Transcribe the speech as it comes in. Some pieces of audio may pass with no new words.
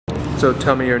So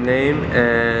tell me your name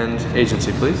and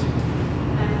agency, please. I'm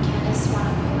Candice,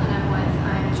 swanpoel, and I'm with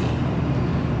IMG.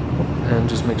 And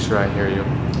just make sure I hear you.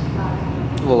 Louder.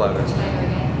 A little louder. Should I go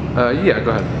again? Yeah, go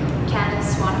ahead.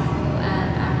 Candice, swanpoel,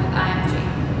 and I'm with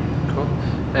IMG. Cool.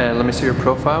 And let me see your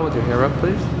profile with your hair up,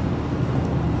 please.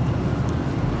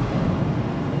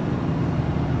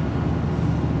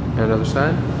 And other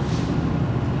side.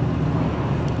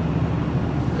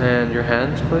 And your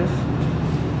hands, please.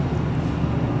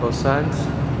 Both sides.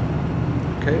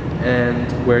 Okay.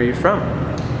 And where are you from?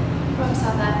 From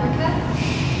South Africa,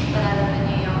 but I live in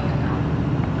New York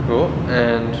now. Cool.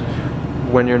 And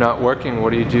when you're not working,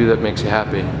 what do you do that makes you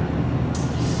happy?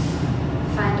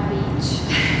 Find a beach.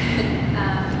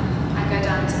 I go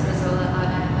down to Brazil a lot. I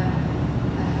have a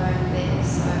home there,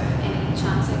 so any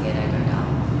chance I get, I go down.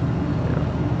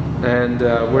 Yeah. And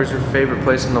where's your favorite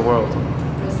place in the world?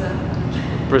 Brazil.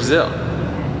 Brazil?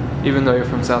 Even though you're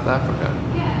from South Africa?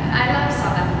 Yeah, I love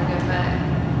South Africa, but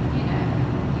you know,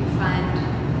 you find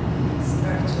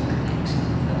spiritual connection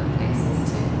with other places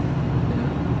too.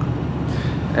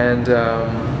 Yeah. And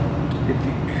if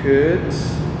you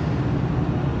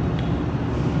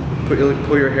could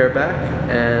pull your hair back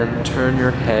and turn your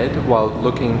head while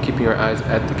keeping your eyes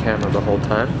at the camera the whole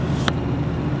time.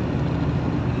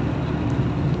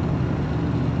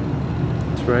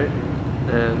 That's right.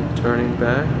 And turning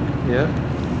back, yeah.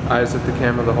 Eyes at the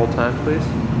camera the whole time, please.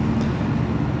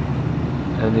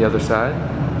 And the other side.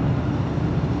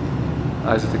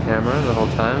 Eyes at the camera the whole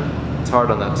time. It's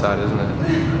hard on that side, isn't it?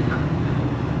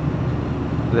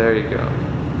 There you go.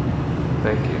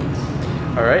 Thank you.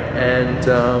 All right, and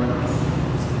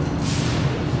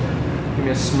give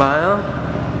me a smile.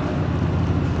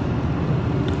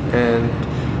 And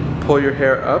pull your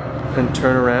hair up and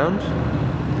turn around.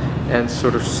 And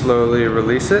sort of slowly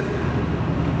release it.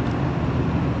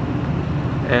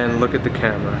 And look at the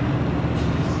camera.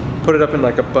 Put it up in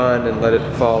like a bun and let it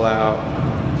fall out.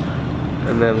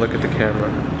 And then look at the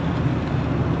camera.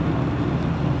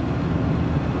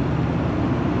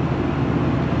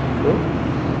 Cool.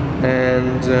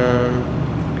 And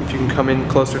if you can come in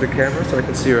closer to camera so I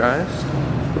can see your eyes.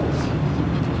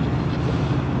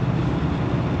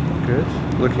 Good.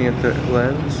 Looking at the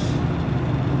lens.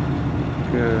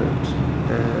 Good.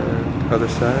 And other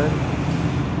side.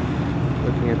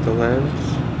 Looking at the lens.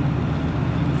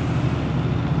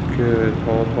 Good.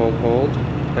 Hold, hold, hold.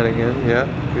 And again, yeah,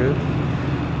 good.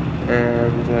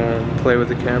 And play with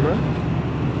the camera.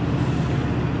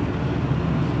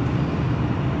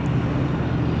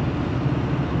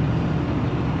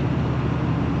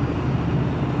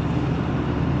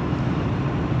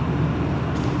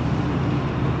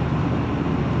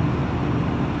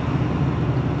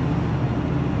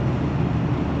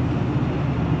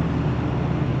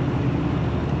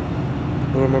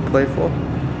 A little more playful.